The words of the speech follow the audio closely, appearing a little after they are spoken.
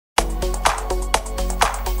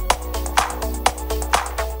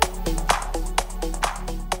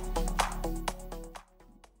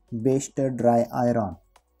best dry iron.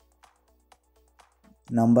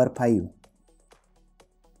 Number 5.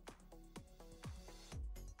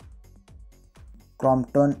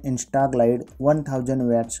 Crompton Instaglide 1000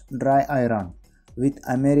 watts dry iron with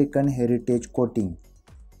American Heritage coating.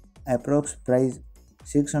 Approx price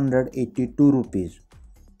 682 rupees.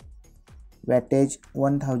 Wattage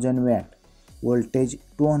 1000 watt. Voltage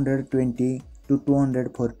 220 to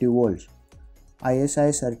 240 volts.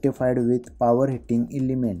 ISI certified with power heating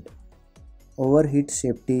element. Overheat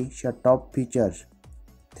safety shut-off features.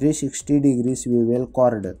 360 degrees swivel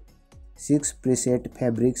cord. 6 preset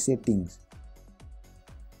fabric settings.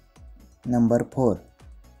 Number 4.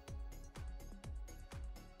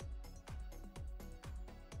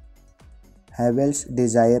 Havells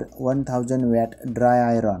Desire 1000 watt dry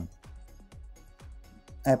iron.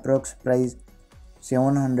 Approx price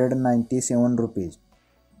 797 rupees.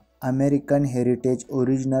 American Heritage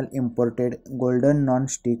original imported golden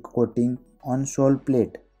non-stick coating on sole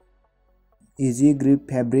plate. Easy grip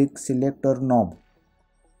fabric selector knob.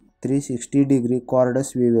 360 degree cord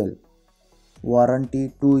swivel.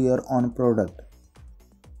 Warranty 2 year on product.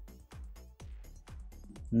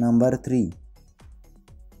 Number 3.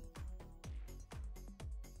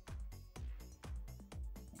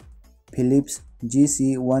 Philips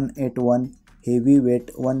GC181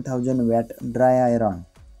 heavyweight 1000 watt dry iron.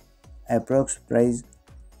 Approx price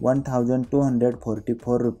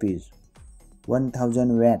 1244 rupees.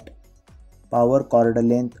 1000 watt. Power cord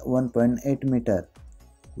length 1.8 meter.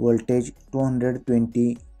 Voltage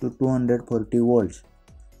 220 to 240 volts.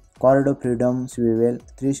 Cord freedom swivel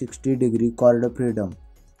 360 degree cord freedom.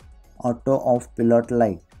 Auto off pilot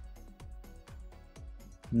light.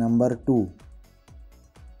 Number 2.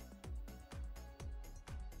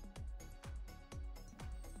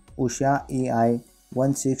 Usha EI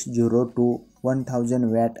 1602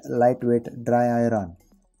 1000 watt lightweight dry iron.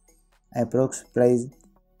 Approx price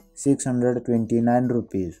 629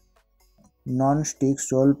 rupees. Non-stick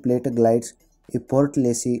sole plate glides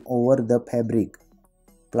effortlessly over the fabric.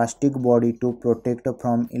 Plastic body to protect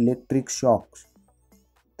from electric shocks.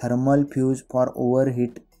 Thermal fuse for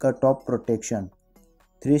overheat cut-off protection.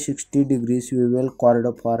 360 degree swivel cord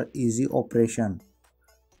for easy operation.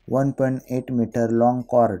 1.8 meter long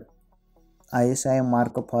cord. ISI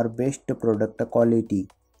mark for best product quality.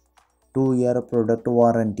 2 year product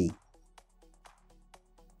warranty.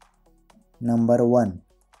 Number 1.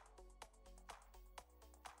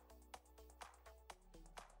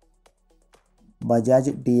 Bajaj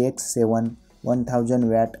DX7 1000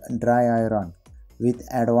 watt dry iron with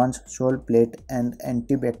advanced sole plate and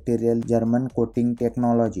antibacterial German coating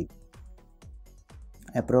technology.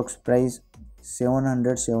 Approx price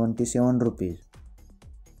 777 rupees.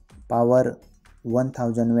 Power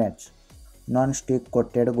 1000 watts. Non-stick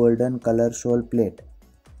coated golden color sole plate.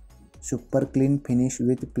 Super clean finish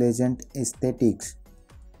with pleasant aesthetics.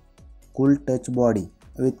 Cool touch body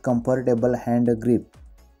with comfortable hand grip.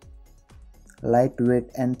 Lightweight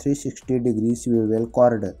and 360 degree swivel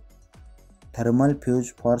cord. Thermal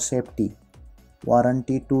fuse for safety.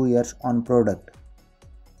 Warranty 2 years on product.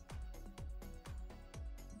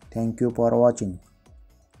 Thank you for watching.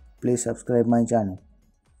 Please subscribe my channel.